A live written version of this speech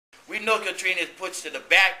We know Katrina is pushed to the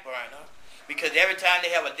back burner because every time they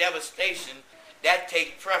have a devastation, that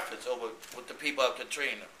takes preference over with the people of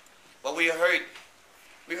Katrina. But we're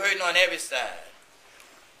hurting on every side.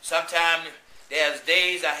 Sometimes there's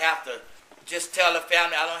days I have to just tell the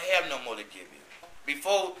family I don't have no more to give you.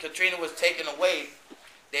 Before Katrina was taken away,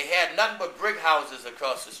 they had nothing but brick houses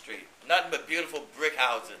across the street. Nothing but beautiful brick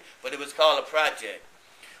houses, but it was called a project.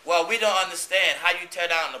 Well, we don't understand how you tear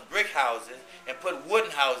down the brick houses and put wooden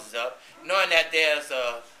houses up, knowing that there's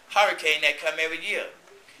a hurricane that comes every year.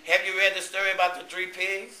 Have you read the story about the 3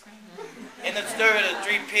 pigs? In the story of the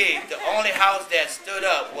 3 pigs, the only house that stood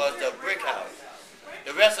up was the brick house.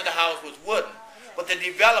 The rest of the house was wooden. But the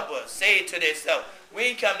developers say to themselves, we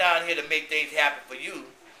ain't come down here to make things happen for you.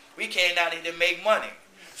 We came down here to make money.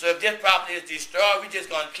 So if this property is destroyed, we're just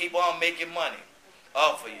going to keep on making money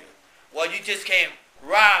off of you. Well, you just can't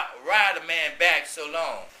ride a man back so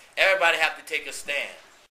long. Everybody have to take a stand.